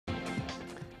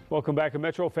Welcome back. A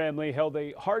Metro family held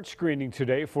a heart screening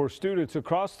today for students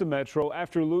across the Metro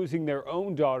after losing their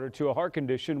own daughter to a heart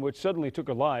condition which suddenly took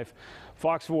her life.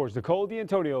 Fox 4's Nicole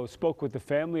D'Antonio spoke with the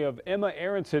family of Emma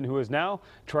Aronson, who is now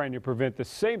trying to prevent the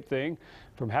same thing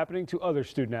from happening to other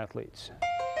student athletes.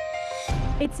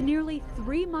 It's nearly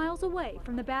 3 miles away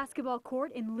from the basketball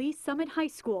court in Lee Summit High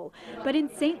School, but in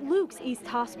St. Luke's East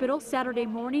Hospital Saturday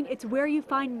morning, it's where you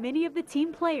find many of the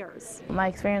team players. My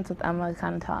experience with Emma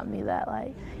kind of taught me that,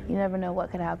 you never know what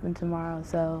could happen tomorrow,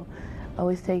 so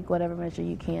always take whatever measure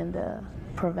you can to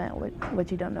prevent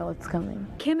what you don't know what's coming.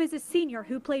 Kim is a senior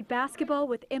who played basketball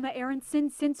with Emma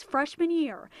Aronson since freshman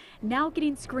year, now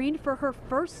getting screened for her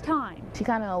first time. She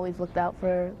kind of always looked out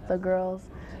for the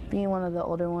girls, being one of the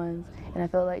older ones, and I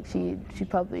feel like she'd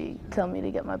probably tell me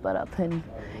to get my butt up and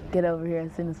get over here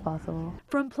as soon as possible.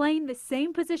 From playing the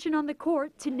same position on the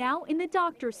court to now in the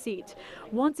doctor's seat,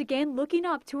 once again looking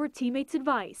up to her teammates'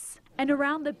 advice. And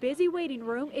around the busy waiting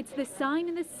room, it's the sign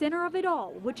in the center of it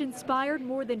all, which inspired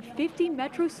more than 50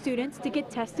 Metro students to get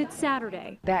tested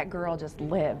Saturday. That girl just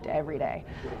lived every day.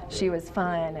 She was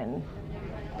fun and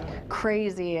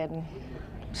crazy, and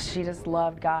she just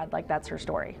loved God. Like, that's her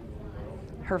story.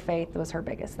 Her faith was her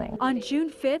biggest thing. On June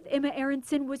 5th, Emma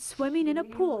Aronson was swimming in a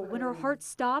pool when her heart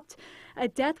stopped, a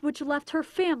death which left her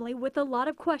family with a lot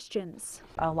of questions.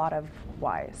 A lot of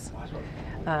whys.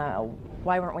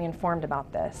 Why weren't we informed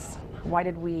about this? Why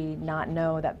did we not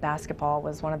know that basketball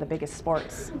was one of the biggest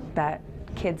sports that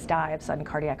kids die of sudden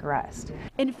cardiac arrest?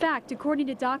 In fact, according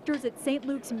to doctors at St.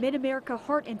 Luke's Mid-America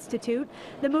Heart Institute,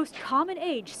 the most common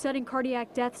age sudden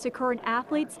cardiac deaths occur in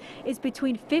athletes is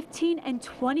between 15 and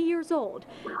 20 years old,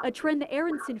 a trend the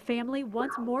Aronson family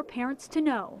wants more parents to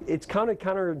know. It's kind of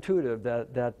counterintuitive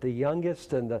that the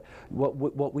youngest and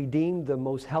what we deem the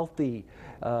most healthy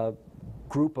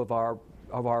group of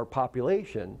our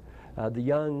population, the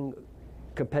young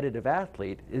competitive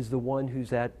athlete, is the one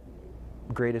who's at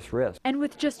greatest risk. And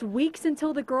with just weeks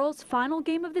until the girls' final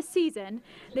game of the season,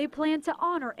 they plan to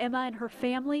honor Emma and her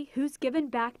family, who's given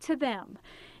back to them.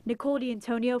 Nicole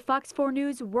D'Antonio, Fox 4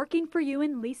 News, working for you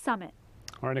in Lee Summit.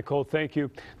 All right, Nicole, thank you.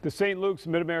 The St. Luke's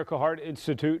Mid-America Heart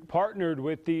Institute partnered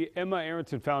with the Emma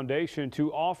Aronson Foundation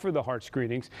to offer the heart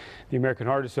screenings. The American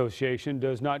Heart Association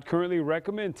does not currently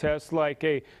recommend tests like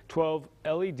a 12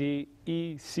 LED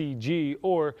ECG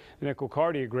or an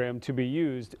echocardiogram to be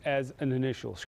used as an initial screening.